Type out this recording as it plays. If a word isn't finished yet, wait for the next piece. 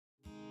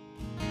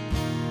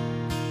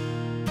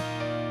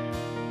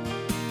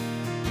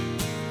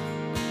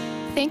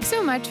Thanks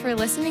so much for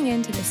listening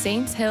in to the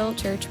Saints Hill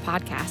Church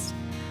podcast.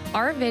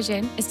 Our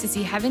vision is to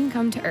see heaven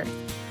come to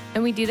earth,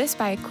 and we do this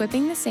by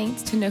equipping the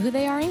saints to know who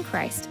they are in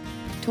Christ,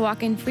 to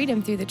walk in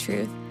freedom through the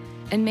truth,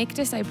 and make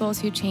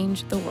disciples who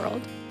change the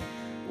world.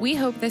 We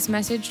hope this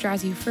message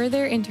draws you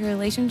further into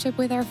relationship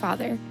with our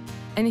Father,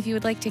 and if you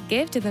would like to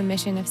give to the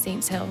mission of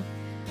Saints Hill,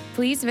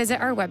 please visit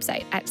our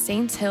website at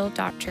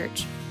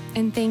saintshill.church.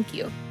 And thank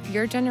you.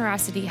 Your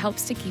generosity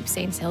helps to keep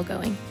Saints Hill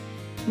going.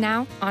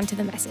 Now, on to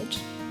the message.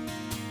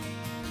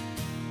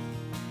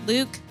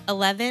 Luke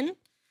 11.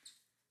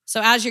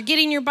 So as you're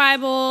getting your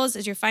Bibles,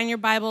 as you're finding your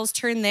Bibles,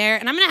 turn there.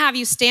 And I'm going to have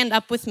you stand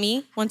up with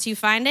me once you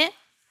find it.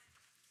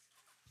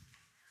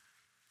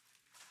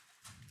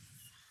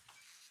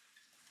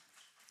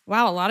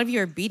 Wow, a lot of you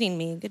are beating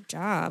me. Good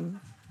job.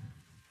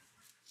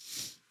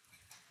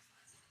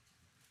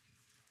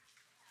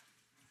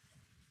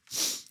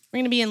 We're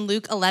going to be in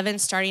Luke 11,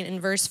 starting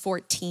in verse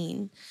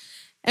 14.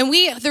 And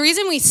the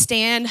reason we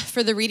stand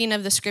for the reading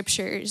of the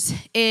scriptures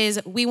is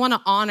we want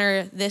to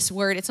honor this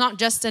word. It's not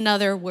just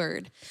another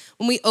word.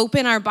 When we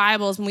open our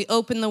Bibles, when we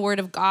open the word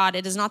of God,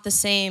 it is not the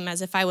same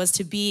as if I was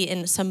to be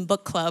in some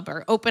book club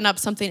or open up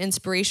something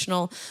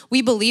inspirational.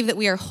 We believe that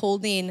we are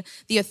holding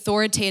the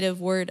authoritative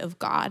word of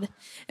God.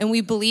 And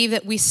we believe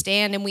that we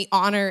stand and we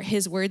honor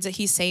his words that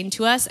he's saying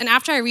to us. And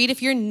after I read,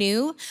 if you're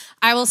new,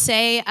 I will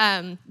say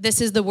this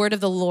is the word of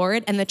the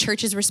Lord, and the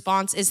church's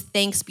response is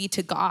thanks be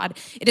to God.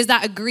 It is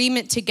that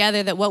agreement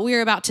together that what we are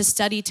about to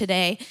study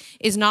today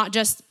is not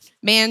just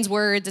man's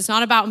words. It's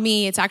not about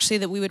me. It's actually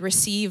that we would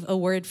receive a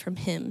word from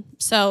him.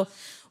 So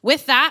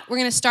with that, we're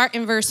going to start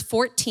in verse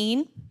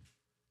 14.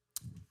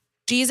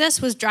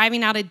 Jesus was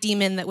driving out a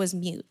demon that was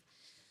mute.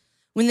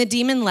 When the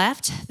demon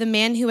left, the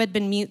man who had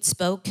been mute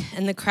spoke,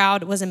 and the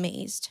crowd was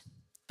amazed.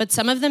 But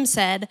some of them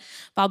said,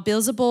 by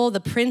Beelzebul,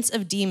 the prince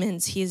of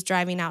demons, he is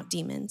driving out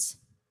demons.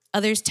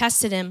 Others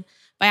tested him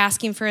by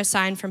asking for a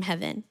sign from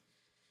heaven.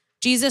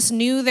 Jesus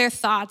knew their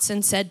thoughts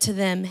and said to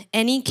them,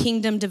 any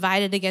kingdom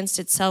divided against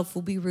itself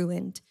will be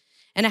ruined,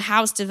 and a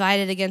house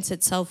divided against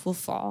itself will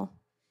fall.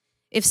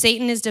 If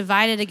Satan is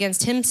divided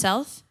against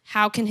himself,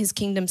 how can his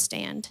kingdom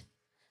stand?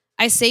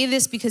 I say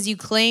this because you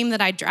claim that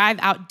I drive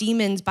out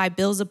demons by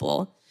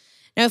Beelzebul.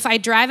 Now, if I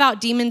drive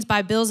out demons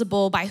by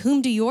Beelzebul, by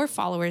whom do your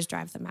followers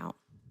drive them out?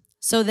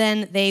 So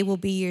then they will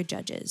be your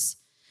judges.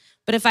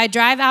 But if I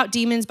drive out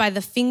demons by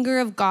the finger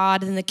of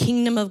God, then the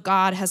kingdom of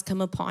God has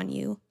come upon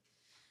you.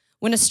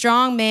 When a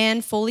strong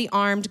man, fully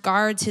armed,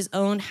 guards his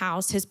own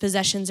house, his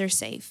possessions are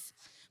safe.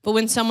 But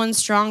when someone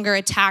stronger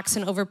attacks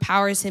and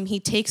overpowers him,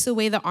 he takes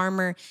away the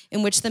armor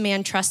in which the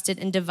man trusted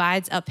and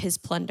divides up his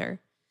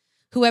plunder.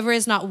 Whoever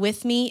is not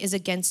with me is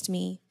against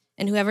me,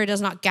 and whoever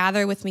does not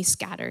gather with me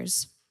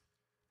scatters.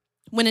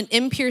 When an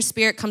impure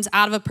spirit comes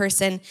out of a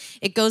person,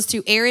 it goes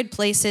through arid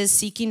places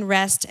seeking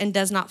rest and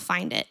does not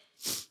find it.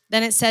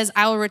 Then it says,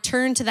 I will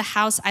return to the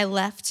house I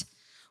left.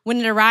 When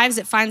it arrives,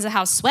 it finds the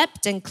house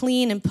swept and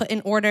clean and put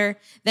in order.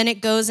 Then it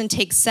goes and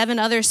takes 7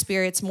 other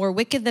spirits more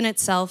wicked than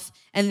itself,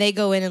 and they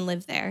go in and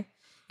live there.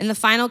 And the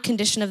final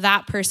condition of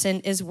that person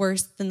is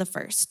worse than the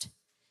first.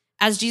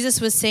 As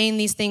Jesus was saying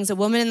these things, a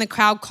woman in the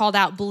crowd called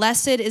out,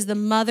 blessed is the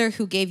mother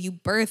who gave you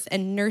birth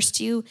and nursed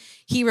you.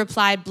 He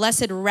replied,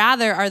 blessed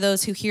rather are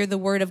those who hear the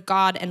word of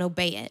God and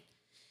obey it.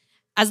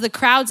 As the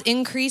crowds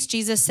increased,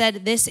 Jesus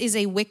said, this is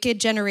a wicked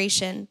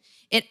generation.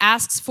 It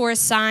asks for a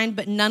sign,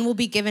 but none will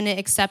be given it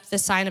except the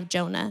sign of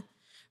Jonah.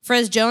 For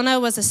as Jonah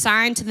was a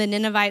sign to the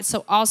Ninevites,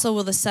 so also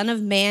will the Son of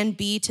Man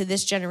be to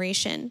this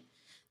generation.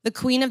 The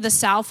queen of the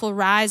south will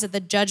rise at the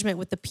judgment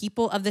with the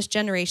people of this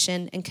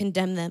generation and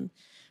condemn them.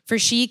 For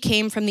she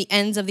came from the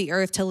ends of the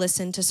earth to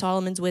listen to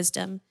Solomon's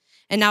wisdom,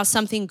 and now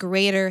something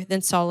greater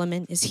than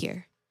Solomon is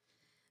here.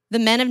 The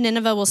men of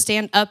Nineveh will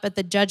stand up at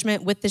the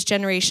judgment with this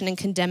generation and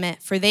condemn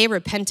it, for they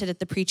repented at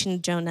the preaching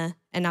of Jonah,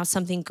 and now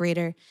something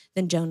greater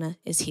than Jonah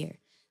is here.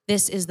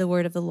 This is the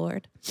word of the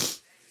Lord.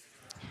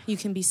 You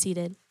can be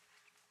seated.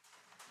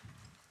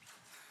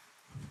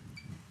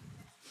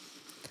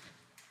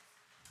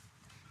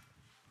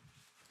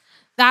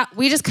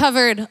 We just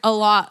covered a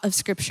lot of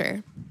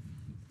scripture.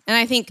 And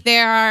I think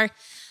there are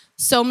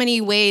so many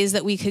ways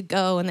that we could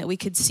go and that we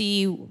could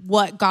see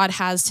what God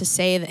has to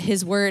say, that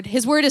his word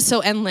is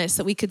so endless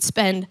that we could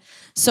spend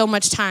so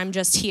much time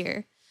just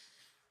here.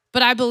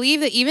 But I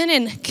believe that even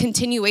in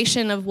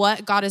continuation of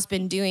what God has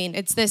been doing,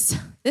 it's this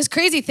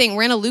crazy thing.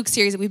 We're in a Luke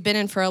series that we've been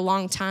in for a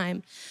long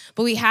time.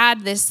 But we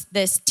had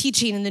this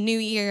teaching in the new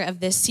year of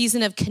this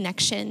season of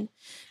connection,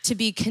 to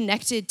be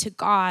connected to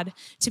God,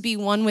 to be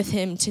one with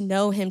him, to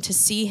know him, to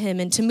see him,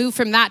 and to move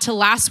from that to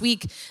last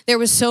week. There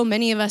was so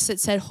many of us that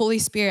said, Holy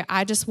Spirit,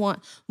 I just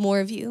want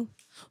more of you.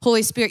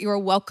 Holy Spirit, you are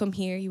welcome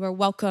here. You are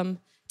welcome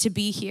to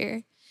be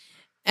here.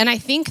 And I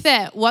think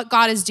that what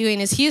God is doing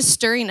is he is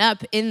stirring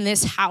up in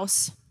this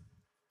house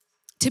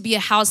to be a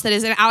house that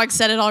is, and Alex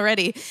said it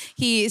already,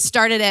 he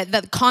started at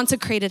the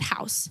consecrated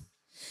house.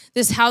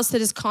 This house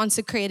that is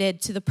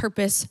consecrated to the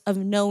purpose of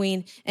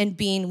knowing and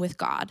being with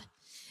God.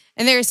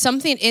 And there is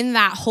something in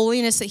that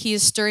holiness that he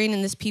is stirring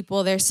in this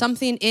people. There's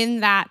something in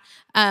that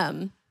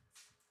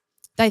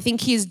that I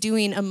think he is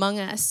doing among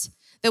us,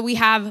 that we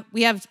have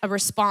a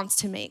response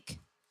to make.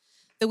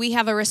 That we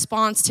have a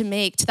response to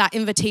make to that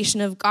invitation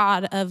of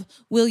God of,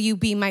 will you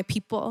be my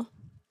people?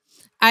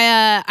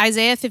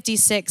 Isaiah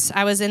 56,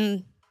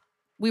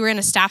 we were in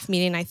a staff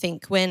meeting, I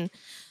think, when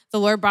the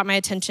Lord brought my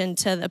attention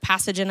to the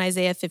passage in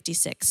Isaiah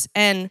 56.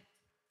 And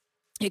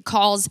it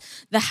calls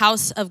the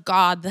house of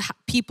God, the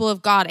people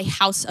of God, a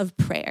house of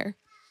prayer.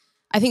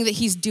 I think that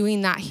he's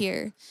doing that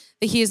here,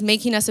 that he is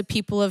making us a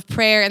people of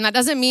prayer. And that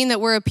doesn't mean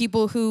that we're a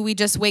people who we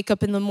just wake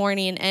up in the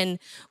morning and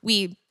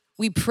we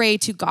pray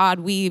to God.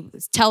 We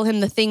tell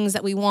him the things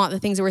that we want, the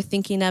things that we're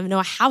thinking of. No,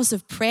 a house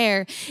of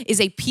prayer is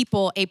a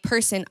people, a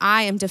person.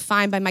 I am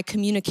defined by my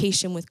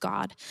communication with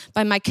God,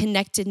 by my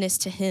connectedness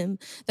to him,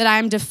 that I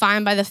am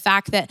defined by the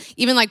fact that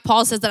even like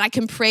Paul says that I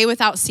can pray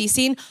without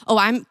ceasing. Oh,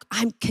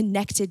 I'm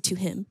connected to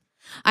him.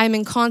 I'm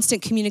in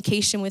constant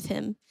communication with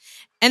him.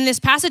 And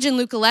this passage in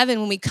Luke 11,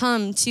 when we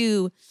come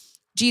to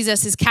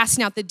Jesus is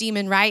casting out the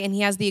demon, right? And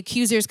he has the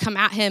accusers come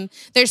at him.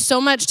 There's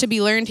so much to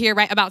be learned here,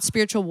 right, about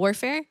spiritual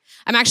warfare.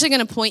 I'm actually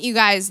going to point you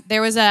guys.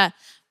 There was a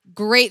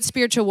great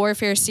spiritual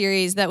warfare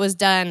series that was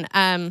done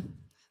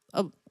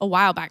a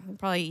while back,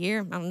 probably a year,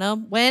 I don't know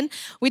when.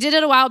 We did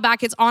it a while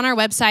back. It's on our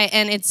website,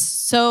 and it's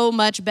so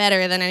much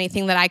better than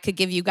anything that I could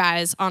give you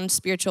guys on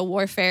spiritual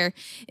warfare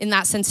in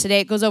that sense today.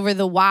 It goes over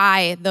the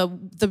why,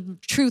 the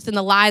truth and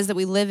the lies that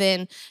we live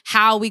in,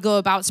 how we go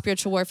about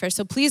spiritual warfare.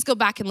 So please go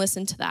back and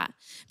listen to that,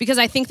 because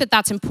I think that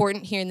that's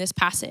important here in this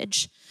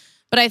passage.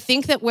 But I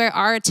think that where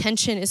our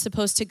attention is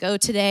supposed to go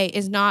today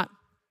is not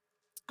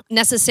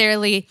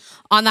necessarily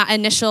on that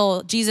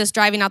initial Jesus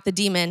driving out the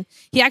demon.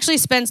 Luke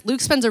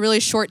spends a really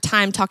short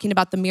time talking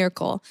about the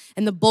miracle,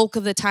 and the bulk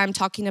of the time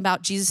talking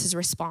about Jesus'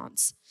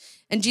 response.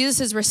 And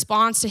Jesus'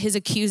 response to his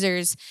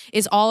accusers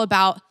is all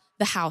about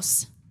the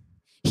house.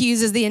 He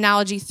uses the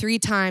analogy 3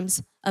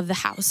 times of the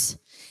house.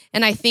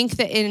 And I think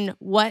that in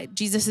what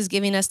Jesus is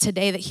giving us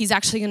today, that he's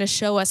actually going to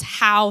show us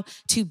how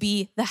to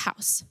be the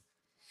house.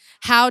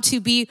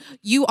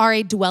 You are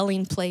a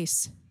dwelling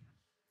place.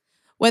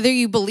 Whether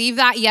you believe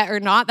that yet or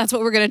not, that's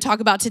what we're going to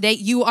talk about today.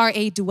 You are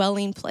a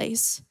dwelling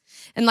place.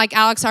 And like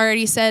Alex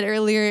already said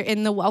earlier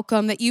in the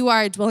welcome, that you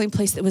are a dwelling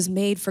place that was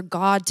made for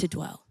God to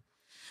dwell,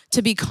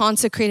 to be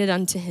consecrated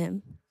unto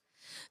him.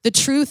 The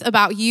truth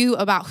about you,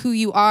 about who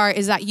you are,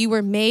 is that you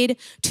were made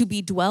to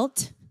be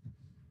dwelt.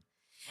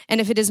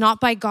 And if it is not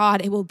by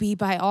God, it will be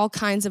by all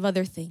kinds of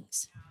other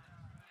things.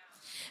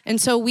 And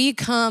so we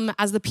come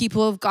as the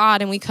people of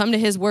God, and we come to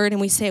his word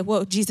and we say,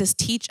 whoa, Jesus,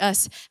 teach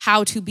us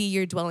how to be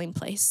your dwelling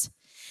place.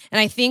 And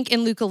I think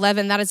in Luke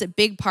 11, that is a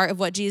big part of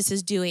what Jesus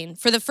is doing.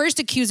 For the first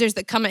accusers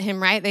that come at him,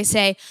 right, they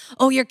say,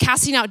 oh, you're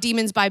casting out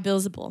demons by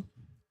Beelzebul.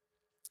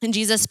 And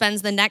Jesus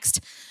spends the next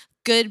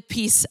good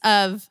piece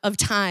of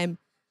time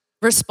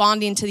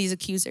responding to these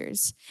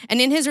accusers. And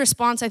in his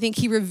response, I think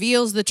he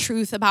reveals the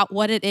truth about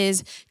what it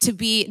is to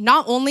be,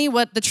 not only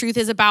what the truth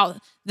is about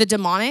the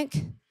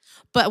demonic,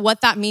 but what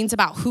that means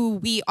about who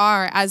we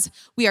are as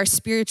we are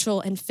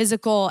spiritual and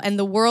physical, and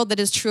the world that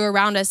is true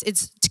around us,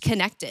 it's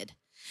connected.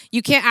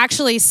 You can't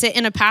actually sit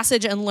in a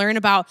passage and learn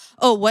about,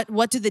 oh,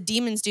 what do the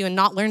demons do, and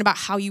not learn about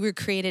how you were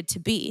created to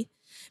be.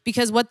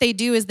 Because what they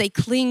do is they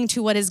cling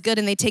to what is good,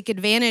 and they take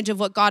advantage of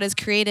what God has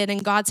created.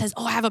 And God says,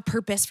 oh, I have a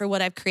purpose for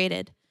what I've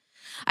created.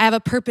 I have a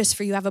purpose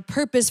for you. I have a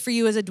purpose for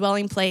you as a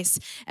dwelling place.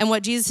 And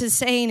what Jesus is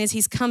saying is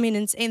he's coming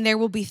and saying there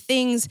will be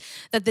things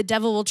that the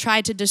devil will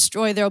try to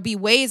destroy. There will be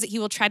ways that he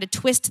will try to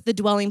twist the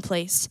dwelling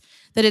place,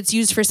 that it's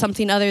used for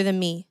something other than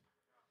me.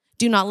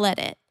 Do not let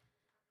it.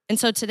 And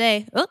so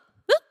today,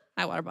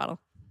 my water bottle.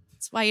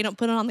 That's why you don't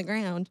put it on the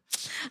ground.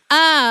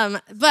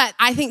 But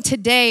I think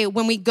today,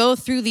 when we go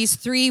through these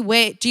 3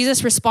 ways,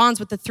 Jesus responds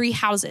with the 3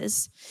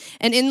 houses.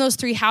 And in those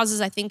 3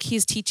 houses, I think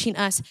he's teaching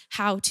us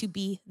how to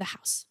be the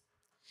house,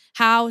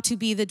 how to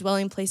be the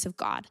dwelling place of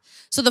God.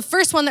 So the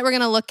first one that we're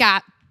going to look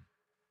at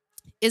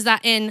is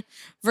that in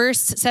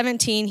verse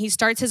 17, he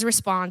starts his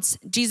response.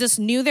 Jesus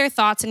knew their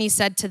thoughts, and he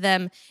said to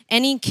them,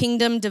 any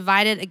kingdom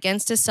divided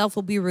against itself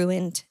will be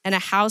ruined, and a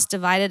house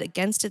divided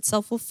against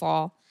itself will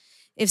fall.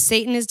 If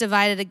Satan is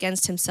divided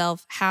against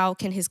himself, how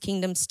can his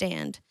kingdom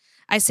stand?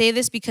 I say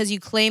this because you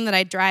claim that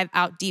I drive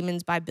out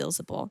demons by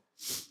Beelzebul.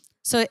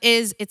 So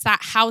it's that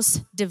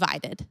house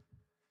divided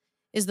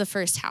is the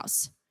first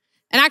house.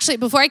 And actually,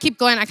 before I keep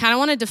going, I kind of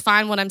want to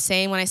define what I'm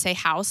saying when I say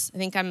house. I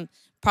think I'm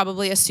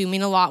probably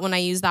assuming a lot when I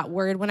use that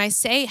word. When I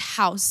say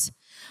house,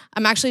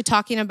 I'm actually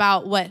talking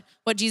about what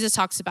Jesus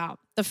talks about.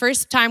 The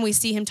first time we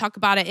see him talk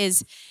about it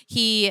is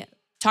he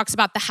talks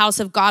about the house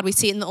of God. We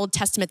see it in the Old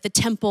Testament. The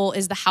temple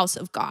is the house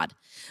of God.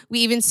 We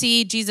even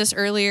see Jesus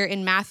earlier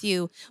in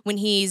Matthew when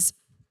he's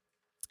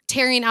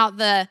tearing out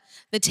the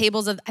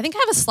tables of, I think I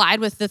have a slide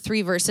with the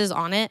 3 verses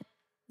on it.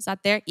 Is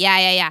that there?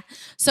 Yeah.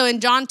 So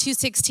in John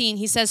 2:16,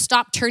 he says,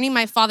 stop turning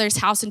my Father's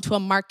house into a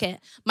market.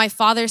 My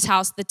Father's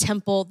house, the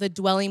temple, the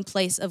dwelling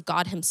place of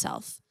God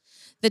himself.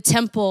 The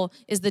temple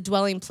is the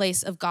dwelling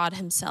place of God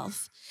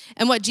himself.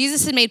 And what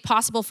Jesus had made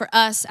possible for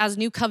us as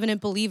new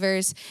covenant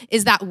believers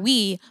is that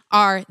we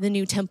are the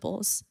new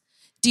temples.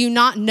 Do you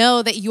not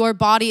know that your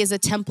body is a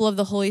temple of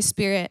the Holy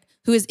Spirit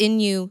who is in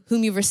you,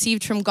 whom you've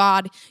received from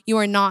God? You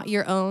are not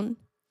your own.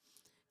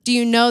 Do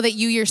you know that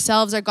you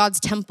yourselves are God's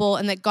temple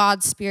and that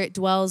God's Spirit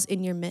dwells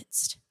in your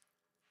midst?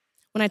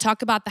 When I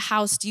talk about the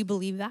house, do you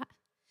believe that?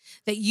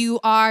 That you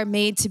are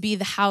made to be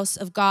the house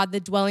of God, the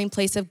dwelling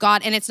place of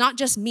God. And it's not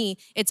just me,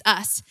 it's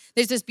us.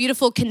 There's this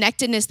beautiful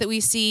connectedness that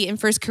we see in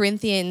 1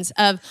 Corinthians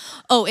of,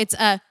 it's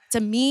a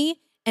me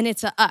and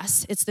it's a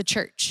us, it's the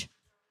church.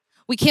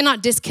 We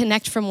cannot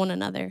disconnect from one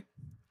another.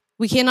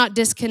 We cannot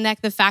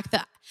disconnect the fact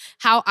that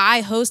how I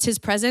host his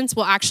presence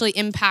will actually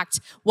impact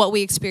what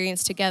we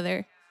experience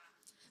together.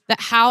 That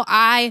how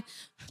I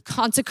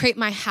consecrate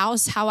my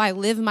house, how I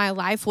live my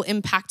life will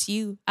impact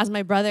you as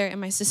my brother and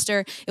my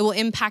sister. It will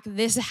impact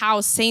this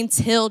house. Saints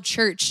Hill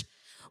Church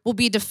will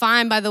be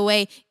defined by the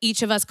way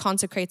each of us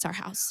consecrates our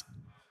house.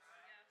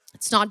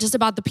 It's not just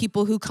about the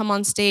people who come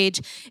on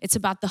stage. It's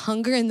about the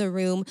hunger in the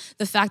room,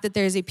 the fact that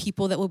there is a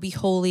people that will be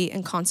holy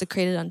and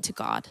consecrated unto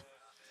God.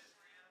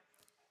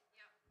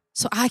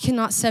 So I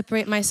cannot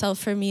separate myself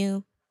from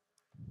you.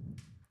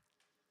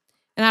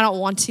 And I don't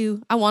want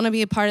to. I want to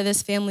be a part of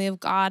this family of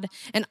God.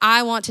 And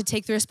I want to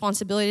take the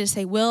responsibility to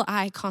say, will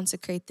I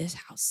consecrate this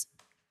house?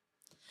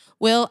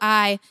 Will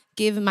I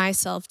give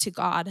myself to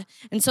God?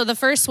 And so the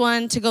first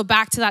one, to go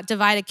back to that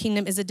divided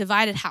kingdom, is a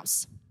divided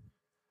house.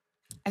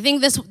 I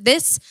think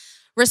this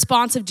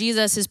response of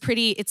Jesus is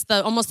it's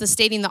almost the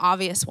stating the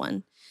obvious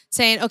one.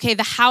 Saying, okay,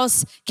 the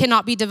house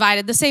cannot be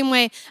divided. The same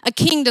way a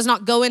king does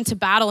not go into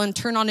battle and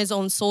turn on his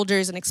own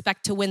soldiers and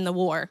expect to win the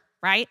war,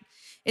 right?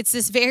 It's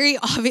this very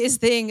obvious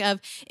thing of,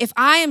 if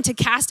I am to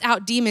cast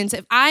out demons,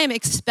 if I am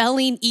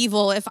expelling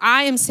evil, if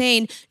I am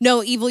saying,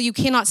 no, evil, you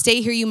cannot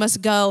stay here, you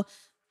must go,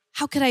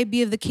 how could I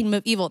be of the kingdom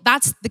of evil?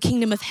 That's the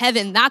kingdom of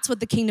heaven. That's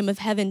what the kingdom of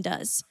heaven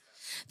does.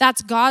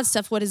 That's God's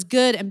stuff. What is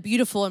good and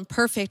beautiful and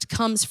perfect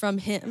comes from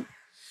him.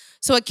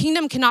 So a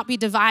kingdom cannot be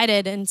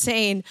divided and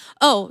saying,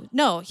 oh,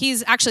 no,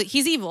 he's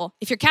evil.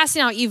 If you're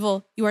casting out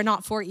evil, you are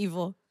not for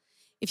evil.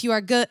 If you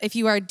are good, if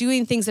you are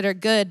doing things that are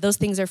good, those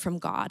things are from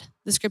God.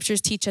 The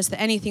scriptures teach us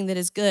that anything that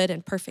is good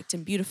and perfect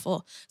and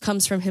beautiful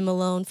comes from him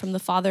alone, from the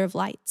Father of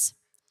lights.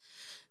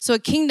 So a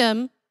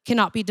kingdom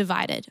cannot be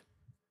divided.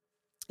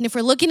 And if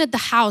we're looking at the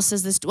house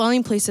as this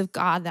dwelling place of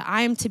God that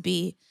I am to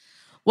be,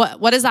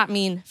 what does that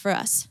mean for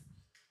us?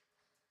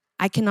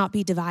 I cannot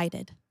be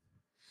divided.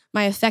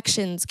 My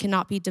affections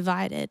cannot be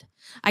divided.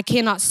 I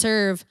cannot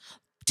serve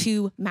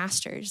two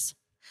masters.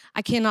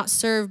 I cannot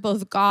serve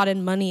both God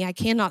and money. I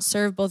cannot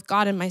serve both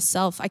God and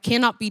myself. I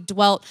cannot be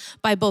dwelt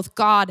by both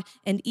God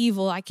and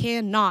evil. I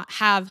cannot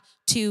have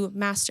two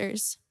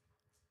masters.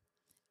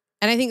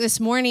 And I think this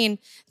morning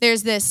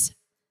there's this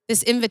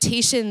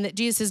invitation that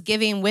Jesus is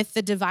giving with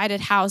the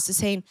divided house, is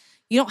saying,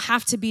 you don't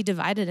have to be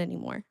divided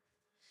anymore.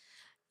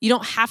 You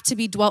don't have to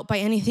be dwelt by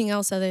anything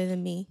else other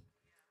than me.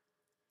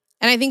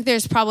 And I think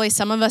there's probably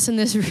some of us in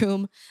this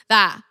room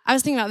that, I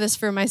was thinking about this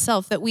for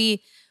myself, that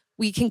we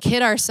can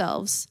kid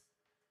ourselves,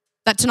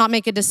 that to not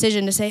make a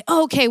decision to say,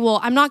 oh, okay, well,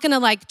 I'm not going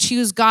to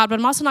choose God, but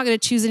I'm also not going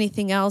to choose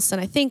anything else.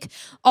 And I think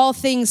all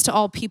things to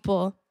all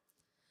people.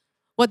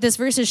 What this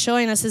verse is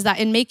showing us is that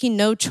in making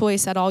no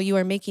choice at all, you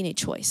are making a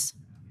choice.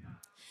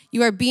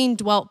 You are being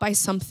dwelt by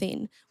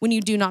something when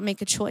you do not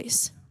make a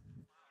choice.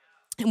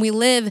 And we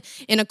live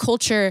in a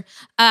culture.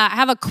 I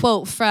have a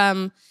quote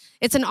from,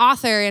 it's an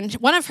author, and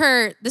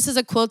this is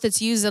a quote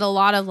that's used at a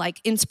lot of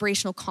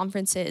inspirational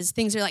conferences.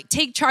 Things are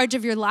take charge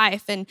of your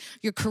life and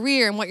your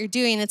career and what you're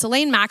doing. It's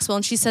Elaine Maxwell,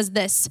 and she says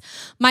this: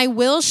 my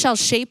will shall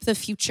shape the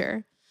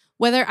future.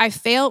 Whether I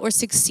fail or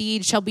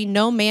succeed shall be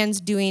no man's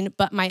doing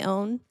but my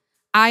own.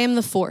 I am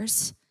the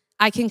force.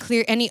 I can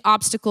clear any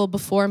obstacle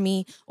before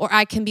me, or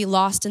I can be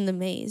lost in the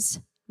maze.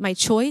 My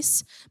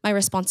choice, my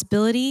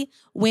responsibility,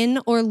 win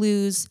or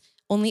lose,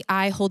 only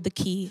I hold the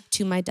key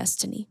to my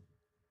destiny.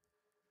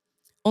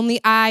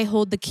 Only I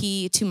hold the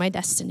key to my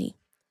destiny.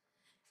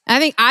 And I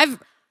think I've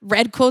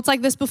read quotes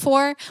like this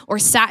before or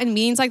sat in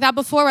meetings like that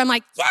before where I'm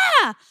like,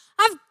 yeah,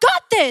 I've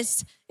got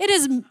this.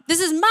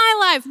 This is my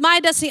life, my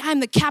destiny.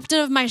 I'm the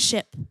captain of my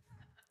ship.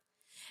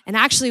 And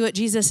actually what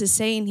Jesus is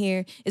saying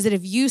here is that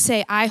if you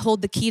say, I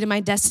hold the key to my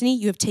destiny,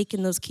 you have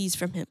taken those keys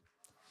from him.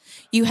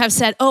 You have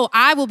said, oh,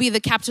 I will be the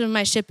captain of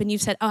my ship. And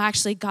you've said, oh,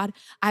 actually, God,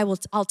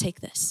 I'll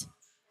take this.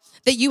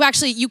 That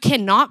you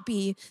cannot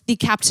be the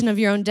captain of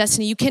your own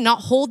destiny. You cannot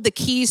hold the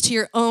keys to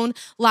your own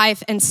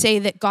life and say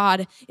that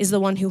God is the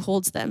one who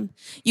holds them.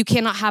 You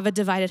cannot have a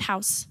divided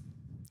house.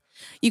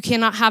 You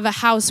cannot have a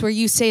house where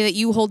you say that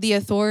you hold the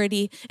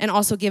authority and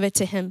also give it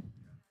to him.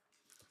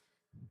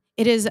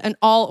 It is an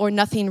all or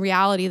nothing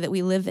reality that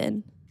we live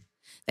in,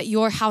 that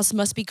your house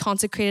must be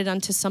consecrated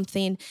unto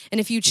something. And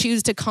if you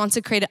choose to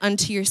consecrate it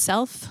unto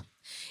yourself,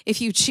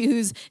 if you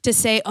choose to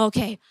say,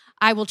 okay,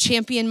 I will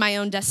champion my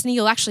own destiny,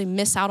 you'll actually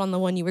miss out on the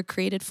one you were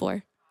created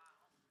for.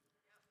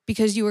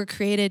 Because you were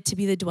created to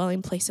be the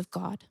dwelling place of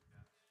God.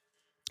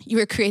 You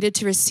were created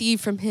to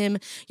receive from him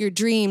your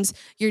dreams,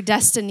 your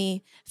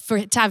destiny,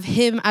 to have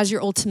him as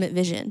your ultimate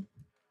vision.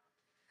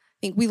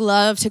 think we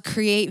love to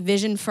create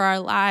vision for our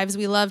lives.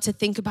 We love to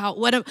think about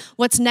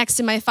what's next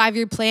in my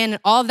 5-year plan,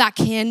 and all of that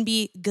can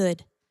be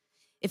good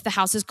if the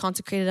house is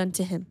consecrated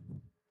unto him.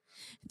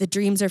 The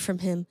dreams are from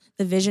him.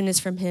 The vision is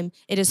from him.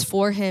 It is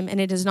for him, and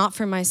it is not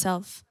for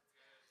myself.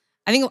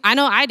 I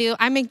know I do.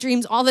 I make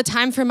dreams all the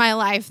time for my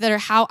life that are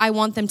how I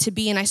want them to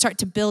be, and I start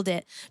to build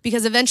it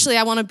because eventually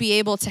I want to be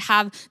able to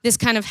have this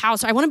kind of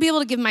house. I want to be able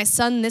to give my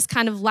son this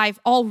kind of life,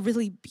 all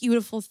really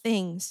beautiful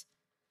things.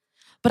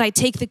 But I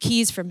take the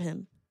keys from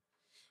him,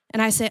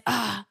 and I say,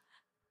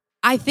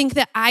 I think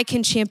that I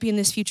can champion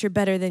this future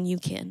better than you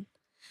can.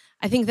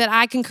 I think that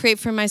I can create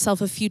for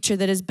myself a future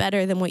that is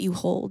better than what you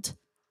hold.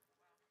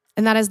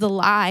 And that is the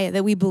lie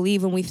that we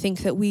believe when we think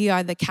that we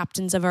are the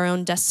captains of our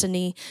own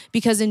destiny.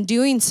 Because in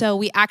doing so,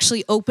 we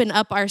actually open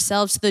up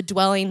ourselves to the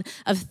dwelling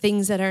of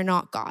things that are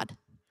not God.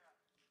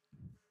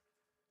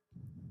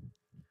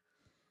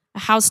 A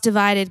house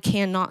divided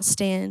cannot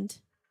stand.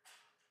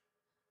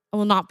 It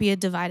will not be a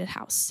divided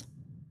house.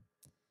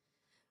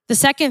 The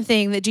second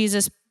thing that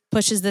Jesus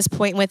pushes this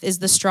point with is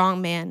the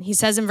strong man. He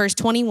says in verse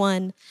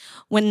 21,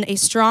 when a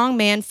strong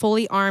man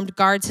fully armed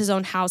guards his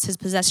own house, his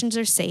possessions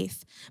are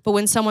safe. But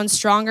when someone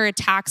stronger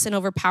attacks and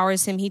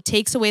overpowers him, he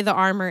takes away the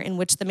armor in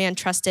which the man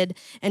trusted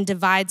and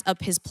divides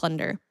up his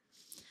plunder.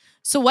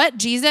 So what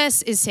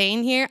Jesus is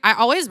saying here, I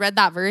always read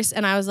that verse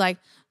and I was like,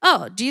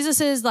 oh,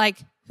 Jesus is like,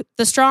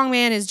 the strong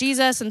man is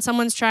Jesus and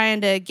someone's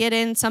trying to get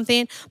in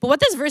something. But what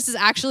this verse is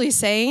actually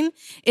saying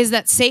is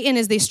that Satan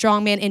is the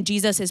strong man and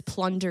Jesus is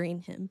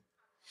plundering him.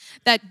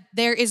 That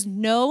there is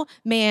no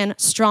man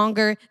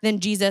stronger than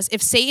Jesus.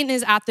 If Satan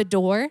is at the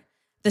door,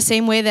 the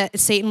same way that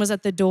Satan was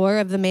at the door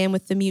of the man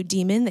with the mute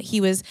demon, that he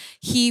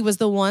was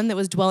the one that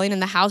was dwelling in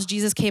the house,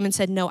 Jesus came and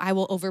said, no, I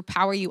will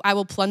overpower you, I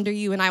will plunder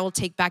you, and I will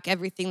take back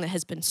everything that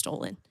has been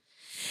stolen.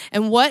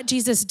 And what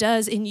Jesus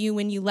does in you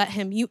when you let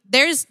him,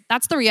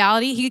 that's the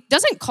reality. He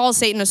doesn't call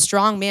Satan a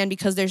strong man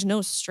because there's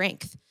no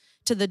strength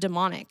to the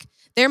demonic.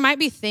 There might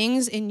be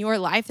things in your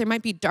life, there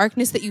might be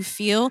darkness that you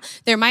feel,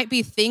 there might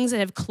be things that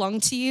have clung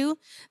to you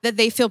that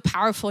they feel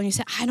powerful, and you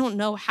say, I don't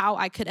know how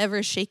I could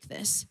ever shake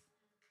this.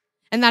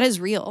 And that is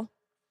real.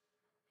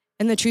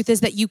 And the truth is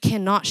that you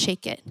cannot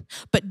shake it.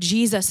 But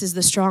Jesus is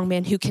the strong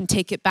man who can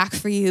take it back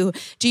for you.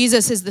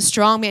 Jesus is the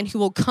strong man who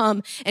will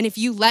come. And if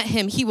you let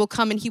him, he will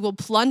come and he will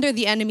plunder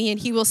the enemy and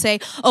he will say,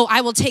 oh, I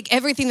will take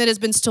everything that has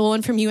been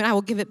stolen from you and I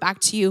will give it back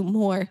to you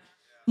more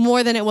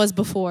than it was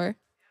before.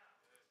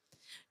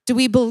 Do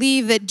we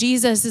believe that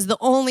Jesus is the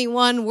only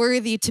one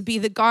worthy to be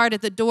the guard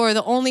at the door,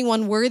 the only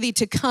one worthy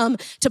to come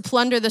to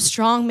plunder the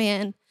strong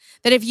man?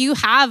 That if you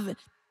have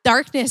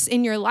darkness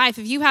in your life,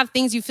 if you have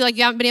things you feel like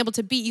you haven't been able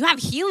to beat, you have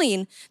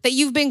healing that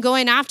you've been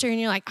going after and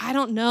you're like, I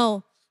don't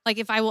know, like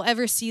if I will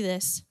ever see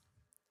this.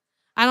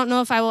 I don't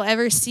know if I will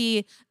ever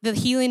see the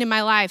healing in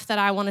my life that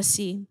I want to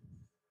see.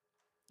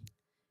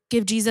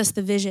 Give Jesus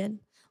the vision.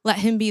 Let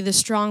him be the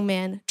strong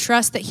man.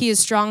 Trust that he is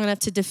strong enough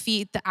to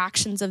defeat the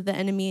actions of the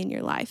enemy in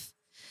your life.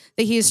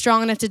 That he is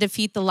strong enough to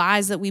defeat the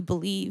lies that we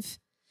believe.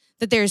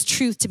 That there is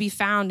truth to be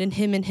found in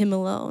him and him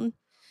alone.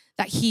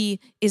 That he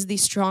is the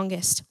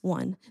strongest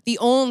one, the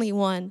only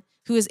one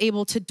who is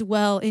able to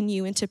dwell in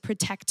you and to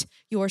protect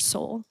your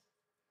soul,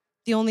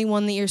 the only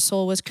one that your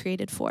soul was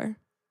created for.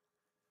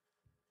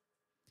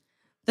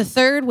 The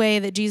third way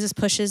that Jesus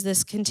pushes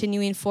this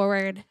continuing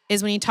forward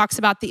is when he talks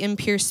about the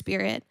impure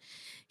spirit.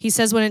 He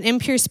says, when an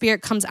impure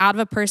spirit comes out of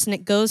a person,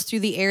 it goes through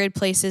the arid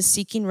places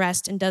seeking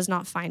rest and does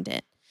not find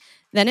it.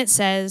 Then it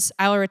says,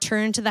 I will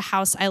return to the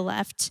house I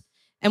left.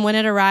 And when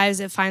it arrives,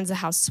 it finds the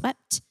house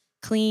swept,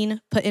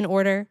 clean, put in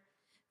order.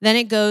 Then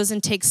it goes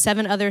and takes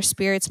 7 other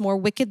spirits more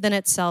wicked than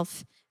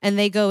itself, and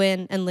they go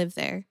in and live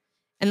there.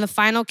 And the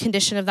final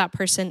condition of that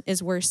person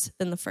is worse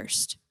than the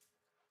first.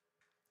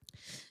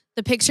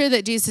 The picture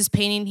that Jesus is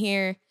painting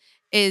here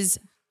is,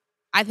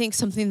 I think,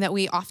 something that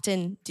we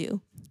often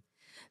do.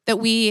 That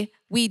we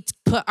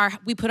put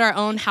our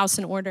own house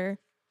in order.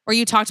 Or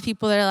you talk to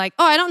people that are like,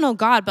 oh, I don't know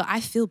God, but I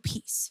feel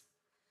peace.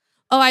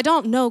 Oh, I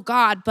don't know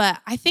God,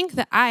 but I think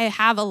that I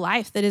have a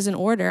life that is in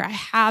order. I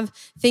have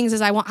things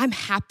as I want. I'm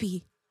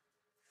happy.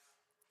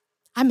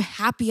 I'm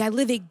happy. I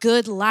live a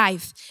good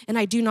life, and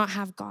I do not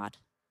have God.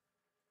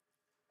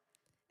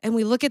 And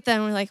we look at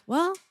them and we're like,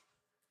 well,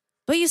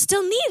 but you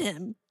still need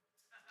him.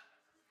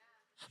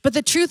 But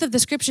the truth of the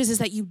scriptures is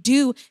that you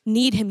do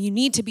need him. You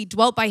need to be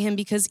dwelt by him,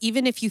 because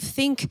even if you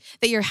think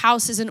that your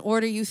house is in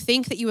order, you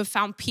think that you have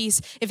found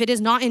peace, if it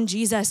is not in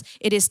Jesus,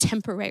 it is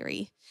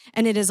temporary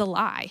and it is a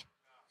lie.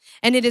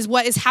 And it is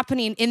what is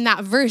happening in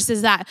that verse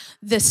is that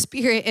the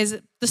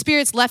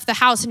spirit's left the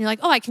house and you're like,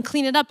 oh, I can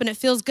clean it up and it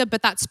feels good,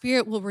 but that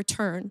spirit will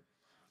return.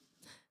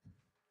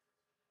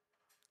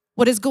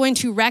 What is going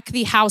to wreck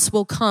the house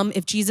will come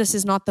if Jesus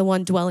is not the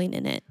one dwelling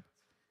in it.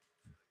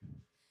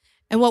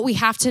 And what we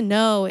have to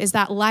know is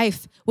that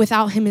life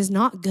without him is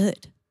not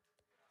good.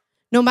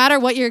 No matter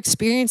what you're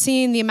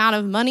experiencing, the amount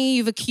of money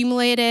you've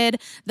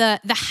accumulated, the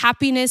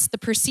happiness, the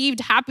perceived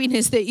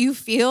happiness that you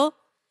feel,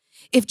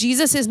 If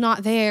Jesus is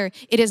not there,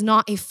 it is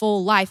not a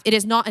full life. It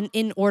is not an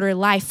in-order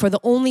life, for the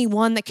only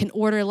one that can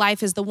order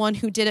life is the one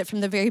who did it from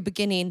the very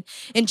beginning.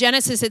 In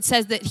Genesis, it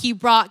says that he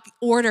brought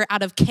order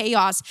out of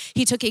chaos.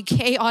 He took a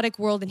chaotic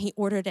world and he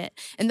ordered it.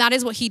 And that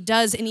is what he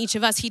does in each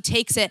of us. He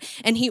takes it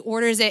and he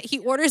orders it. He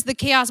orders the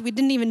chaos we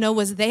didn't even know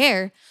was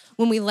there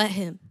when we let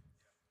him.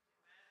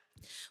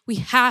 We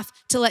have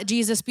to let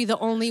Jesus be the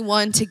only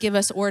one to give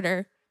us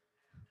order,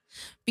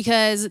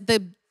 because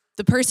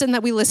the person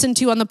that we listen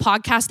to on the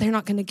podcast, they're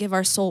not going to give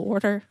our soul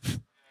order.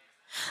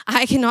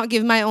 I cannot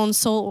give my own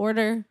soul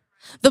order.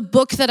 The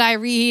book that I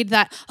read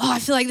that, I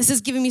feel like this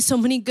is giving me so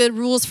many good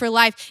rules for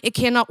life, it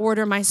cannot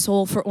order my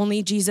soul, for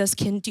only Jesus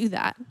can do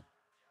that.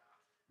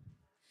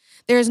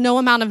 There is no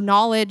amount of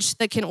knowledge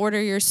that can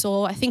order your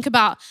soul. I think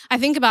about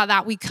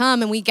that. We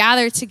come and we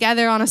gather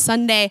together on a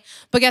Sunday,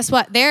 but guess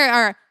what? There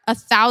are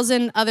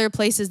 1,000 other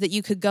places that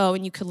you could go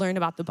and you could learn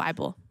about the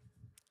Bible.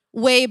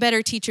 Way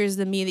better teachers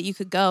than me that you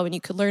could go and you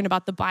could learn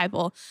about the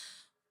Bible.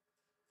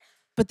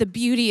 But the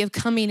beauty of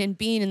coming and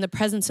being in the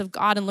presence of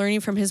God and learning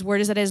from his word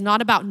is that it is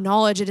not about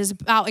knowledge. It is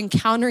about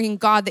encountering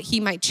God that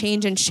he might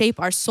change and shape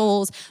our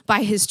souls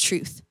by his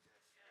truth.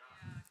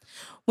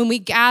 When we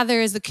gather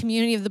as the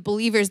community of the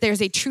believers,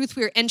 there's a truth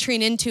we're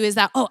entering into, is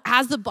that,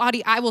 as the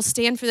body, I will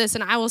stand for this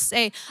and I will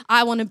say,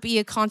 I want to be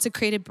a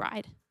consecrated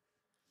bride.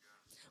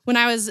 When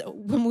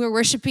we were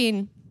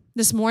worshiping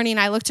this morning,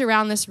 I looked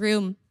around this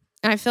room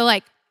and I feel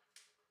like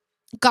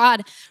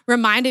God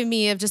reminded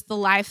me of just the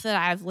life that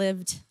I've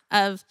lived.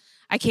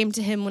 I came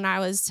to him when I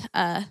was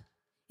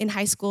in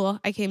high school.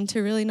 I came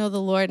to really know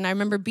the Lord, and I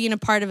remember being a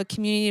part of a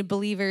community of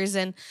believers,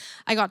 and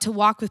I got to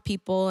walk with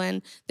people,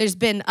 and there's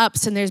been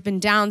ups and there's been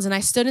downs, and I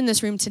stood in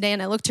this room today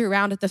and I looked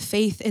around at the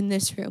faith in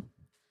this room.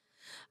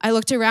 I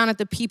looked around at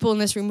the people in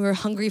this room who are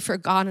hungry for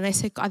God, and I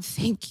said, God,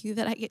 thank you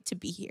that I get to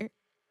be here.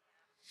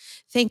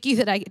 Thank you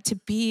that I get to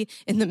be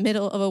in the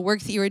middle of a work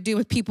that you are doing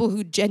with people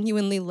who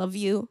genuinely love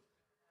you.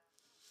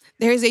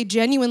 There is a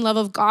genuine love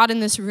of God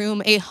in this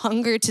room, a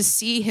hunger to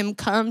see him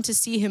come, to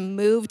see him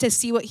move, to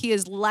see what he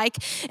is like.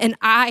 And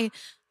I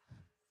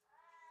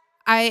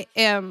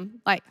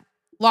am like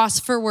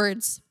lost for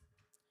words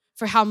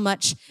for how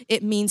much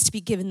it means to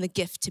be given the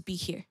gift to be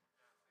here,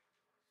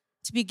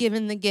 to be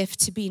given the gift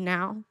to be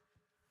now,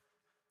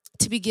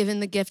 to be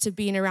given the gift of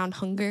being around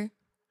hunger.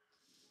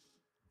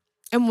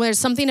 And there's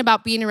something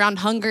about being around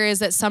hunger is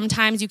that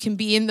sometimes you can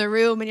be in the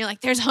room and you're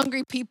like, there's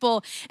hungry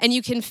people, and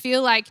you can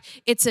feel like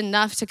it's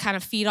enough to kind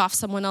of feed off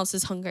someone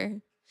else's hunger.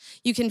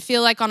 You can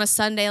feel like on a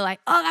Sunday, like,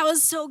 that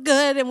was so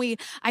good, and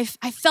I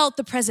felt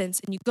the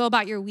presence, and you go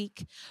about your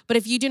week. But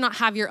if you do not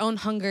have your own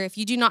hunger, if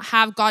you do not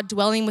have God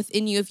dwelling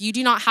within you, if you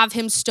do not have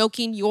him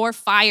stoking your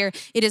fire,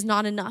 it is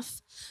not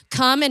enough.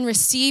 Come and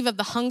receive of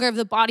the hunger of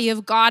the body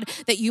of God,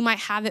 that you might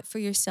have it for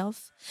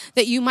yourself,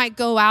 that you might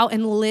go out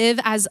and live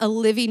as a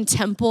living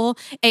temple.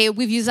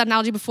 We've used that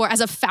analogy before,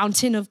 as a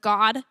fountain of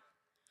God.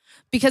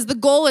 Because the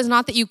goal is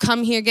not that you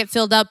come here, get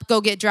filled up,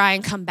 go get dry,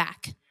 and come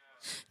back.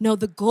 No,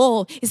 the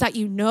goal is that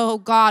you know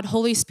God,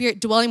 Holy Spirit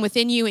dwelling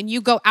within you, and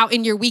you go out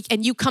in your week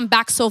and you come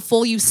back so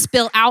full you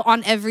spill out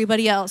on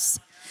everybody else.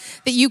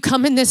 That you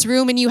come in this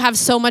room and you have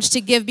so much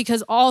to give,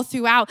 because all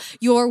throughout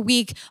your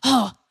week,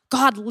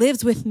 God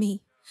lives with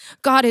me.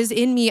 God is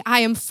in me. I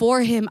am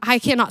for him. I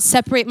cannot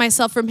separate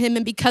myself from him.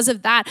 And because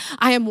of that,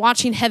 I am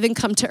watching heaven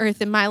come to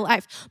earth in my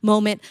life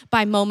moment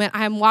by moment.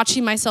 I am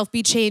watching myself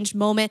be changed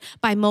moment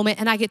by moment.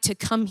 And I get to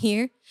come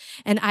here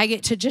and I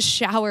get to just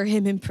shower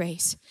him in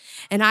praise.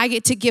 And I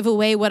get to give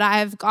away what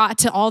I've got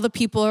to all the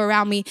people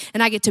around me.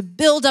 And I get to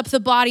build up the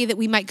body that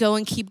we might go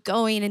and keep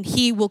going. And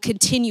he will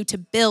continue to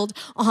build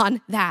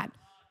on that.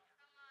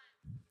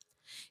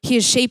 He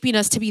is shaping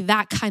us to be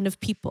that kind of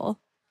people.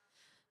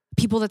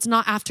 People that's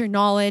not after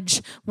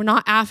knowledge. We're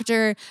not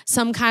after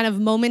some kind of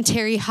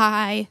momentary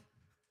high.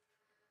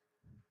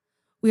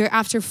 We are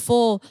after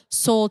full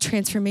soul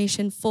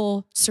transformation,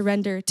 full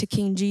surrender to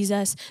King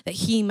Jesus, that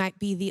he might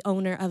be the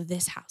owner of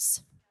this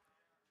house.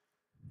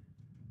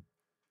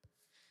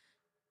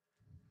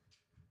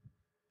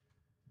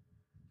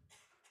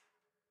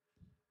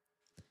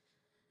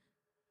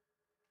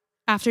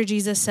 After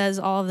Jesus says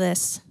all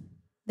this,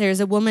 there's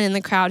a woman in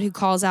the crowd who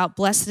calls out,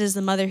 "Blessed is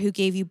the mother who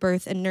gave you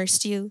birth and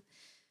nursed you."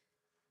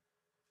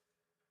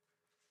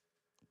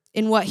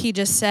 In what he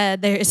just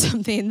said, there is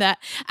something that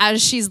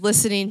as she's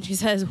listening, she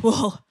says,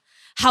 whoa,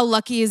 how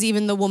lucky is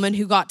even the woman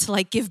who got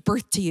to give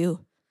birth to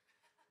you.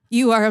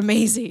 You are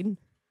amazing.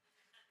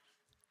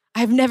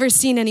 I've never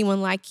seen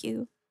anyone like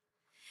you.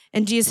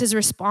 And Jesus'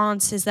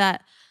 response is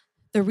that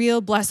the real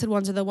blessed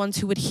ones are the ones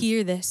who would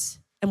hear this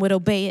and would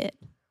obey it.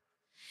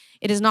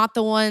 It is not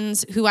the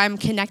ones who I'm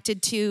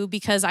connected to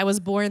because I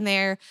was born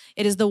there.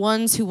 It is the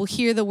ones who will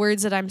hear the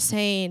words that I'm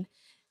saying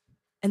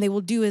and they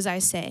will do as I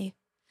say.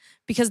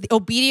 Because the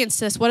obedience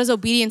to this, what does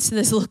obedience to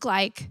this look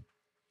like?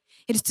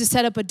 It is to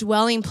set up a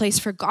dwelling place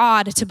for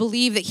God, to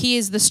believe that he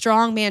is the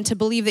strong man, to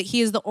believe that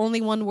he is the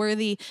only one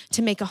worthy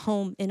to make a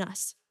home in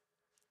us,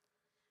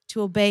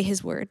 to obey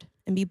his word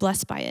and be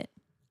blessed by it.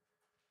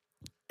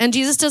 And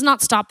Jesus does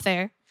not stop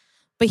there,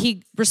 but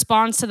he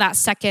responds to that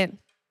second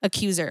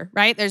accuser,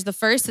 right? There's the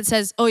first that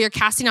says, oh, you're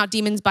casting out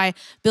demons by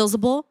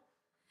Beelzebul.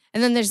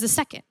 And then there's the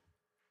second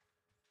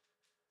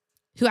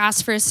who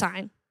asks for a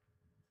sign.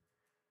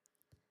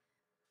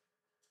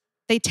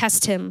 They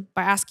test him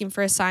by asking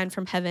for a sign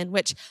from heaven,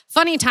 which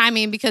funny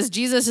timing because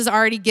Jesus has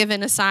already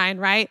given a sign,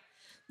 right?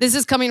 This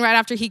is coming right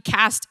after he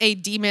cast a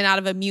demon out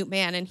of a mute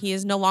man and he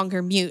is no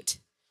longer mute.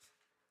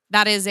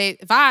 That is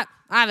if I've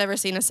ever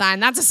seen a sign,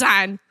 that's a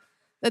sign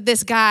that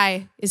this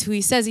guy is who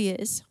he says he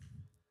is.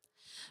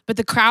 But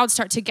the crowds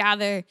start to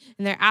gather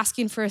and they're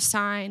asking for a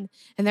sign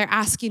and they're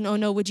asking, oh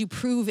no, would you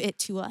prove it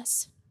to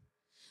us?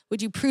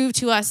 Would you prove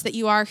to us that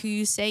you are who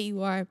you say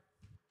you are?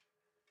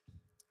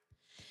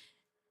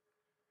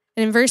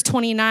 And in verse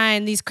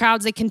 29, these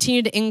crowds, they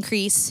continue to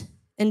increase.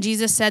 And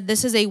Jesus said,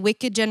 this is a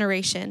wicked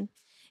generation.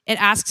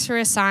 It asks for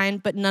a sign,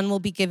 but none will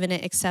be given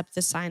it except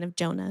the sign of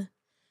Jonah.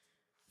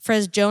 For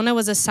as Jonah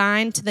was a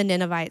sign to the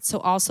Ninevites, so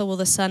also will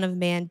the Son of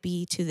Man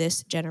be to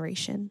this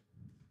generation.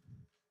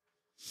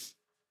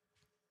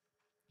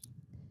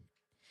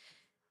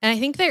 And I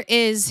think there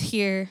is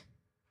here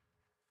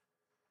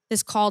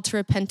this call to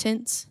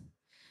repentance.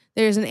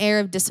 There's an air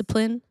of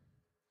discipline.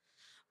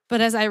 But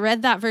as I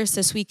read that verse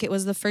this week, it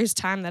was the first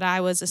time that I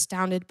was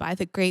astounded by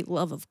the great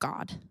love of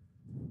God.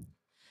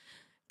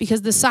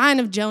 Because the sign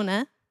of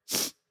Jonah,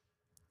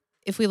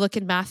 if we look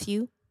in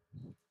Matthew,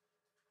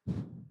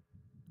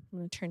 I'm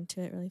going to turn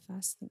to it really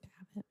fast. I think I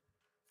have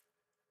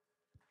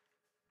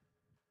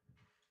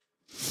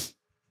it.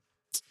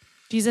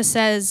 Jesus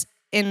says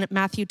in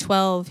Matthew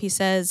 12, he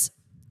says,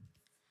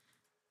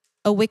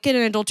 a wicked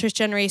and adulterous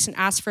generation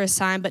asks for a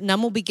sign, but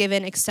none will be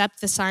given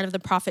except the sign of the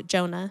prophet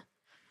Jonah.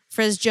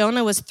 For as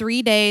Jonah was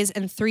 3 days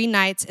and 3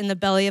 nights in the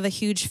belly of a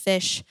huge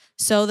fish,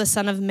 so the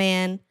Son of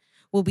Man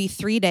will be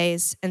 3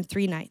 days and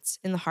 3 nights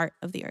in the heart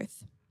of the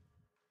earth.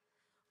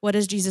 What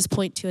does Jesus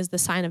point to as the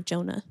sign of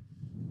Jonah?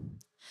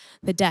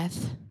 The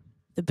death,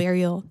 the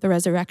burial, the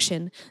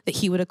resurrection that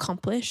he would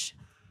accomplish.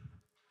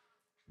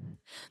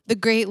 The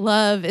great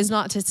love is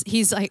not to,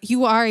 he's like,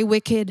 you are a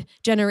wicked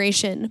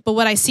generation. But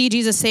what I see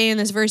Jesus say in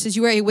this verse is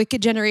you are a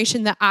wicked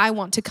generation that I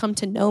want to come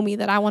to know me,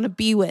 that I want to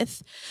be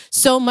with.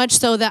 So much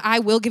so that I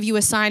will give you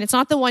a sign. It's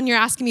not the one you're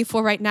asking me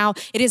for right now.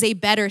 It is a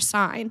better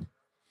sign.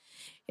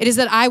 It is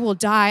that I will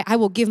die. I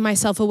will give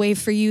myself away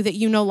for you, that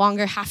you no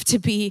longer have to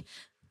be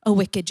a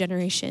wicked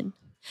generation.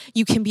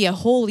 You can be a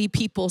holy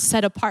people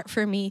set apart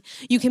for me.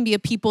 You can be a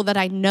people that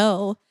I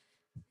know.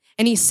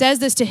 And he says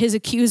this to his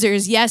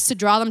accusers, yes, to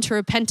draw them to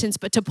repentance,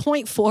 but to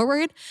point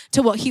forward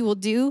to what he will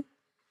do,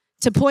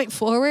 to point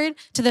forward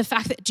to the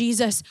fact that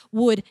Jesus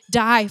would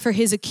die for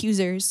his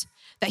accusers,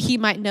 that he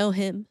might know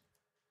him.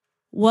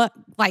 What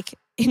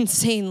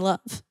insane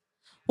love,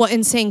 what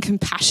insane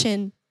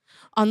compassion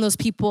on those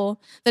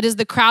people, that as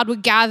the crowd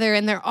would gather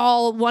and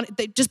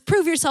they just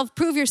prove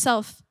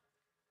yourself,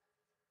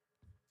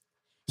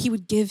 he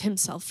would give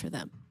himself for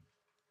them.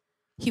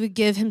 He would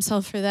give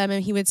himself for them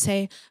and he would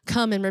say,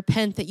 come and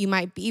repent that you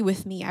might be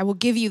with me. I will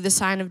give you the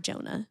sign of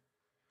Jonah.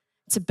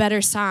 It's a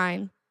better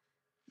sign.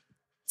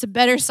 It's a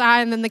better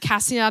sign than the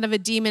casting out of a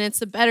demon.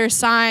 It's a better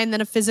sign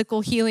than a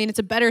physical healing. It's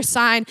a better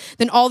sign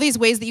than all these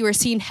ways that you are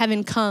seeing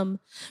heaven come,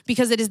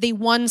 because it is the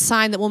one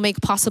sign that will make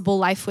possible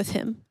life with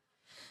him.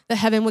 That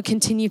heaven would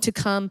continue to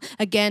come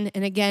again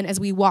and again as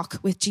we walk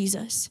with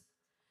Jesus.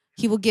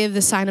 He will give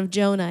the sign of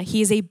Jonah.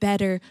 He is a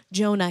better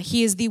Jonah.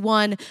 He is the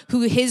one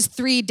who his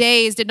 3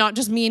 days did not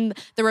just mean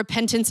the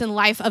repentance and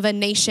life of a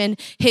nation.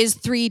 His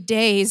 3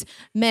 days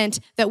meant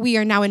that we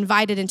are now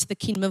invited into the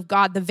kingdom of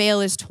God. The veil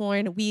is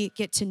torn. We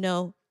get to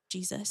know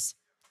Jesus.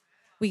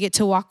 We get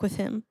to walk with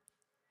him.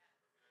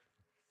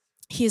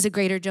 He is a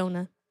greater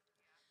Jonah.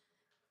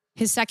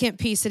 His second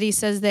piece that he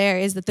says there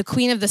is that the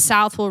queen of the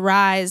south will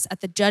rise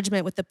at the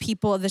judgment with the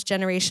people of this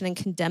generation and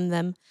condemn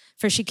them.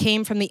 For she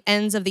came from the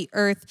ends of the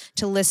earth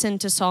to listen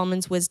to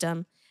Solomon's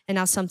wisdom, and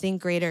now something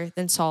greater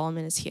than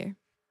Solomon is here.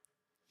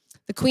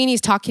 The queen he's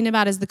talking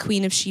about is the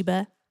Queen of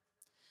Sheba.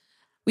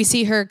 We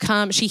see her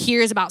come. She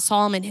hears about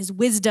Solomon, his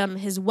wisdom,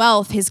 his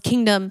wealth, his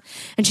kingdom,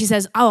 and she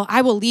says, oh,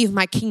 I will leave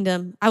my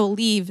kingdom. I will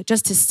leave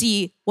just to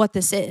see what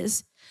this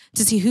is,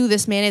 to see who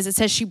this man is. It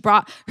says she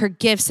brought her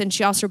gifts and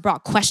she also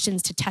brought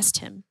questions to test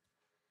him,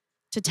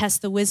 to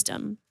test the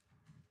wisdom.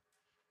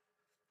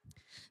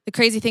 The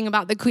crazy thing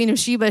about the Queen of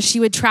Sheba, she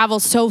would travel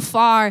so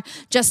far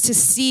just to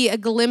see a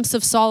glimpse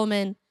of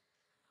Solomon.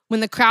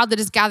 When the crowd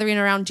that is gathering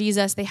around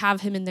Jesus, they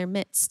have him in their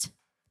midst,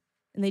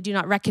 and they do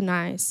not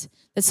recognize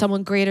that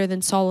someone greater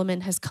than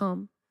Solomon has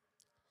come,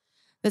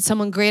 that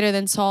someone greater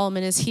than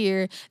Solomon is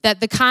here,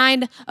 that the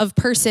kind of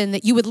person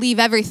that you would leave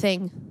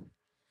everything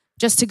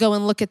just to go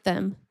and look at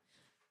them.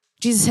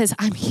 Jesus says,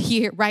 I'm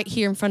here, right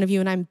here in front of you,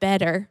 and I'm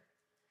better.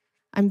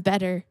 I'm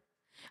better.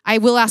 I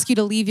will ask you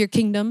to leave your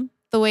kingdom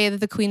the way that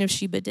the Queen of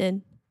Sheba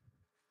did.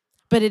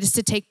 But it is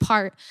to take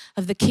part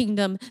of the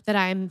kingdom that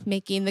I'm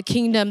making, the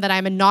kingdom that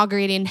I'm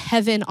inaugurating,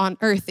 heaven on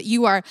earth, that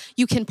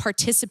you can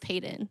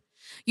participate in.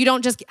 You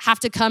don't just have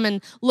to come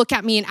and look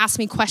at me and ask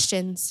me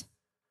questions.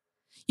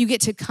 You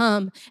get to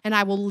come and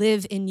I will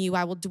live in you.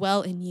 I will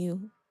dwell in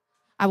you.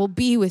 I will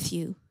be with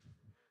you.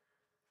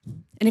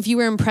 And if you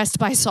were impressed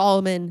by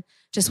Solomon,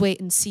 just wait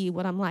and see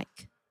what I'm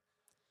like.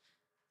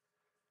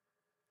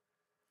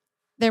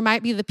 There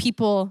might be the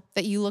people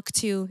that you look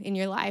to in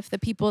your life, the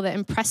people that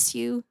impress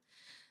you,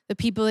 the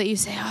people that you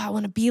say, oh, I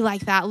want to be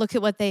like that. Look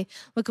at what they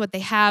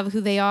have,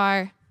 who they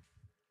are.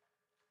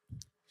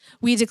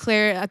 We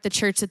declare at the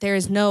church that there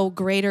is no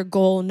greater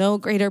goal, no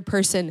greater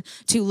person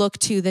to look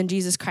to than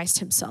Jesus Christ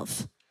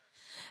himself.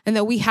 And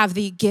that we have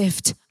the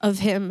gift of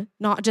him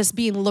not just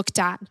being looked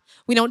at.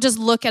 We don't just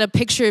look at a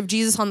picture of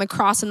Jesus on the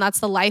cross and that's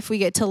the life we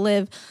get to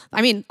live.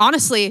 I mean,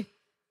 honestly,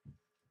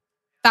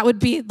 that would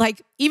be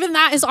like, even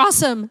that is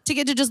awesome to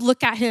get to just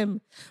look at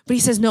him. But he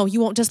says, no,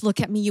 you won't just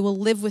look at me. You will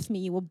live with me.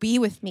 You will be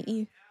with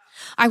me.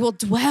 I will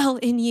dwell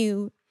in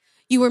you.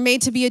 You were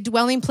made to be a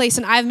dwelling place,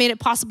 and I've made it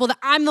possible that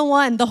I'm the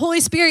one. The Holy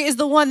Spirit is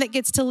the one that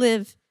gets to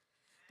live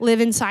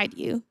inside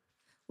you,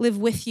 live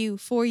with you,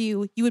 for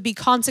you. You would be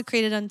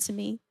consecrated unto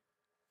me.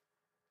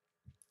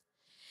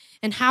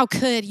 And how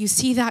could you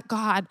see that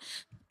God,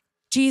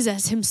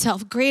 Jesus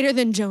himself, greater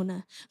than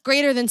Jonah,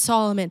 greater than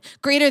Solomon,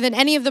 greater than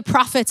any of the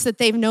prophets that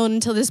they've known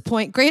until this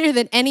point, greater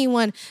than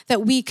anyone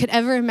that we could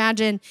ever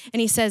imagine.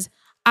 And he says,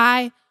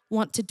 I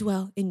want to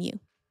dwell in you.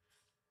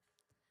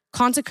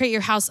 Consecrate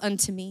your house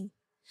unto me.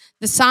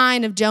 The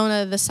sign of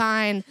Jonah, the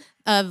sign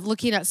of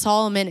looking at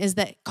Solomon is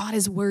that God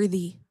is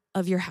worthy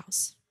of your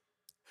house.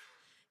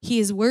 He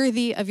is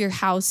worthy of your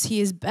house. He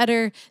is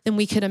better than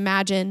we could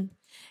imagine.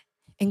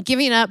 And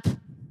giving up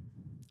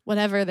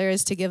whatever there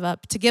is to give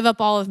up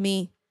all of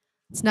me,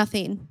 it's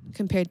nothing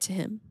compared to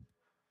him.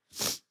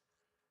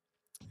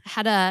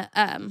 I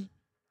had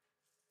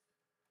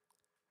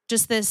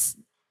just this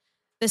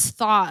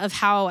thought of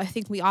how I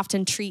think we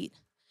often treat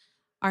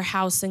our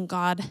house and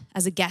God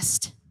as a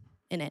guest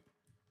in it.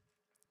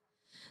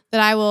 That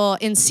I will,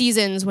 in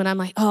seasons when I'm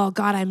like, oh,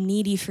 God, I'm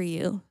needy for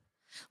you.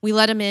 We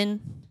let him in,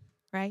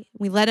 right?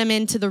 We let him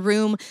into the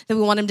room that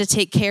we want him to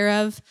take care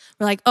of.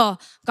 We're like, oh,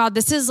 God,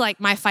 this is like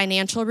my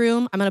financial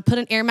room. I'm going to put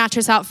an air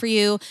mattress out for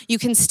you. You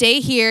can stay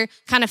here,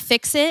 kind of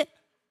fix it,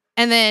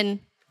 and then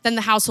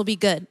the house will be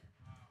good.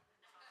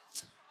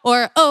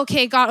 Or, oh,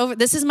 okay, God,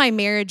 this is my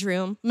marriage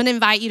room. I'm going to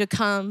invite you to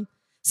come.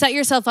 Set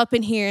yourself up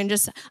in here and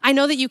just, I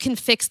know that you can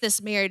fix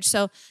this marriage.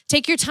 So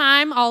take your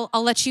time. I'll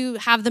let you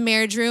have the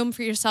marriage room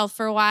for yourself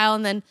for a while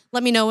and then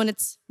let me know when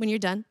you're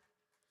done.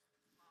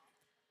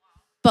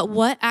 But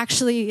what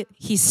actually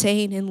he's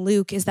saying in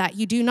Luke is that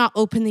you do not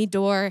open the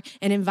door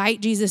and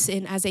invite Jesus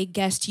in as a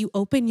guest. You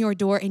open your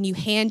door and you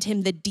hand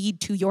him the deed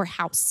to your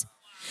house.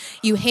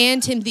 You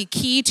hand him the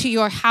key to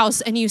your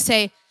house and you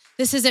say,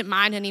 this isn't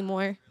mine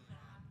anymore.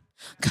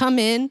 Come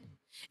in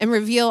and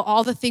reveal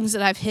all the things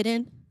that I've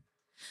hidden.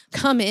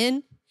 Come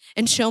in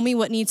and show me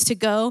what needs to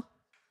go.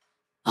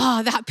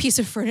 Oh, that piece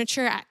of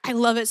furniture, I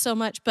love it so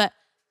much, but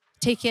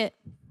take it.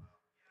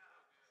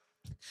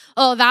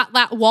 Oh,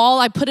 that wall,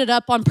 I put it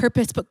up on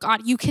purpose, but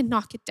God, you can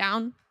knock it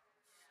down.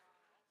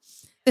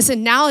 This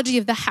analogy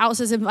of the house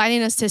is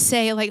inviting us to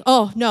say, like,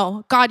 oh,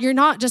 no, God, you're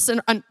not just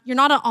you're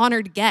not an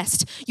honored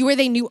guest. You are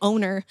the new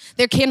owner.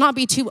 There cannot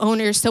be two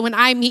owners. So when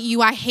I meet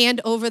you, I hand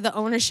over the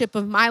ownership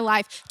of my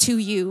life to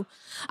you.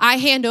 I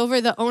hand over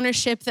the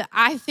ownership that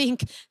I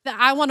think that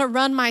I want to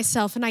run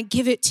myself, and I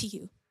give it to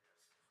you.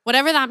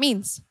 Whatever that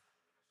means.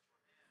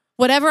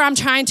 Whatever I'm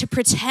trying to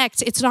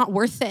protect, it's not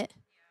worth it.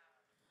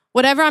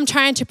 Whatever I'm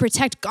trying to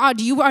protect, God,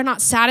 you are not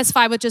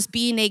satisfied with just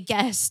being a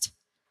guest.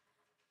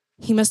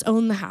 He must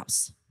own the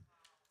house.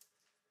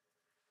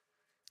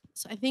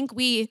 So I think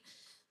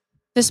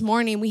this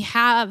morning, we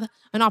have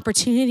an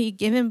opportunity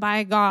given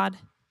by God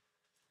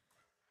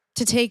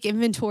to take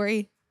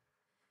inventory,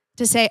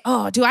 to say,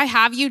 oh, do I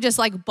have you just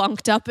like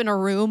bunked up in a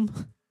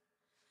room,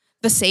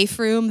 the safe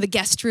room, the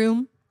guest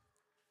room?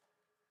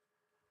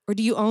 Or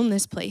do you own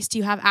this place? Do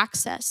you have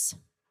access?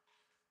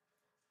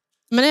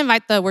 I'm going to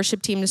invite the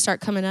worship team to start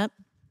coming up.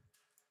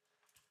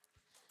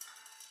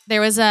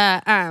 There was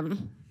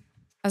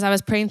as I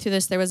was praying through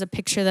this, there was a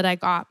picture that I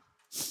got.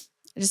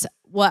 Just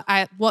what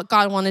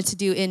God wanted to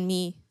do in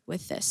me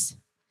with this.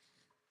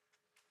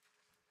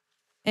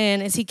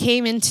 And as he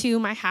came into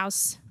my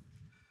house,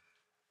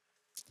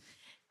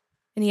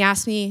 and he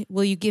asked me,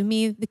 will you give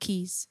me the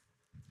keys?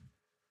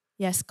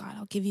 Yes, God,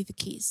 I'll give you the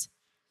keys.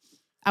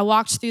 I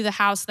walked through the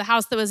house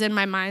that was in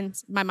my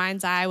mind's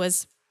eye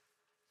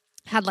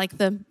had like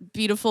the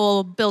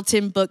beautiful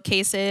built-in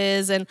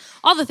bookcases and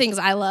all the things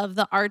I love,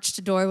 the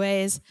arched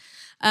doorways.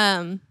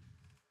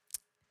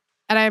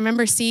 And I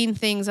remember seeing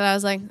things that I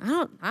was like, I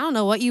don't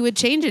know what you would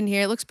change in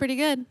here. It looks pretty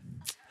good.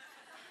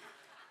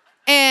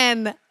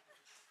 And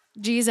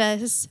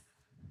Jesus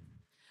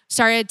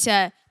started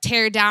to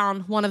tear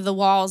down one of the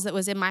walls that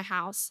was in my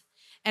house.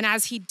 And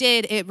as he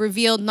did, it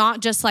revealed not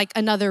just like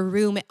another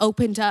room. It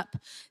opened up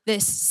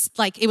this,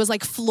 it was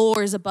like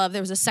floors above.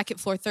 There was a second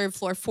floor, third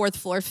floor, fourth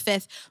floor,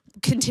 fifth,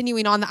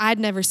 continuing on that I'd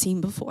never seen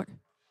before.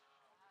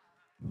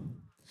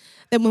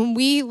 That when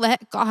we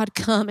let God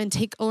come and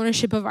take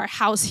ownership of our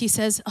house, he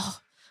says, oh,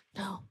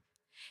 no.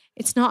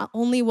 It's not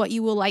only what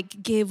you will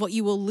give, what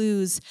you will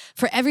lose.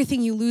 For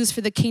everything you lose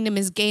for the kingdom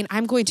is gain.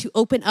 I'm going to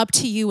open up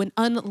to you an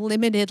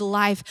unlimited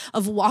life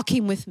of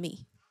walking with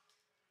me.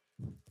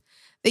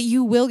 That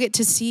you will get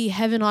to see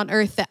heaven on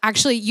earth, that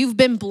actually you've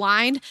been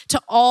blind to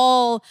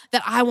all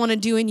that I want to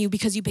do in you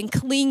because you've been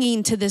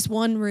clinging to this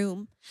one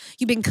room.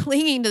 You've been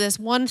clinging to this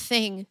one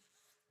thing.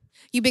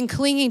 You've been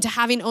clinging to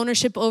having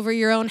ownership over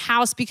your own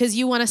house because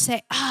you want to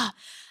say, I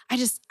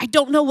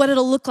don't know what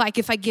it'll look like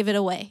if I give it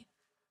away.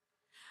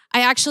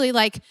 I actually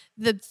like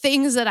the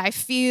things that I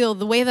feel,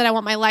 the way that I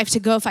want my life to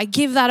go. If I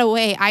give that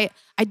away, I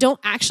don't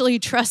actually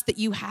trust that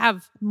you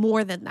have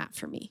more than that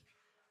for me.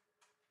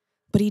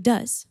 But he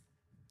does.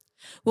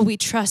 Will we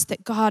trust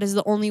that God is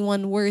the only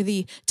one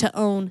worthy to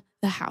own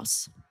the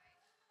house?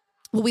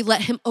 Will we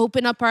let him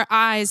open up our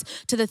eyes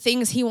to the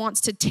things he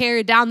wants to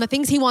tear down, the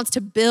things he wants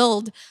to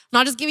build? I'm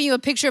not just giving you a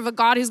picture of a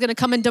God who's going to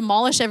come and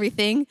demolish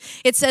everything.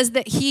 It says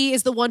that he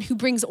is the one who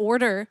brings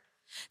order,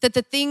 that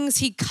the things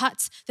he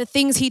cuts, the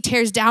things he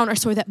tears down are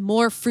so that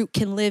more fruit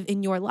can live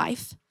in your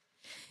life.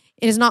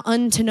 It is not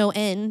unto no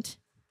end,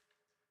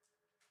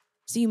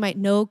 so you might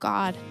know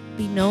God,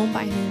 be known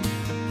by him.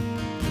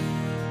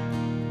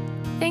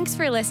 Thanks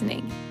for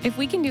listening. If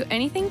we can do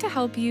anything to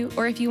help you,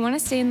 or if you want to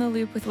stay in the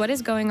loop with what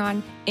is going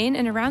on in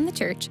and around the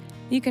church,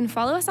 you can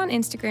follow us on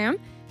Instagram,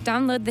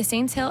 download the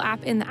Saints Hill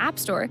app in the App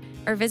Store,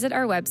 or visit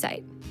our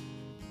website.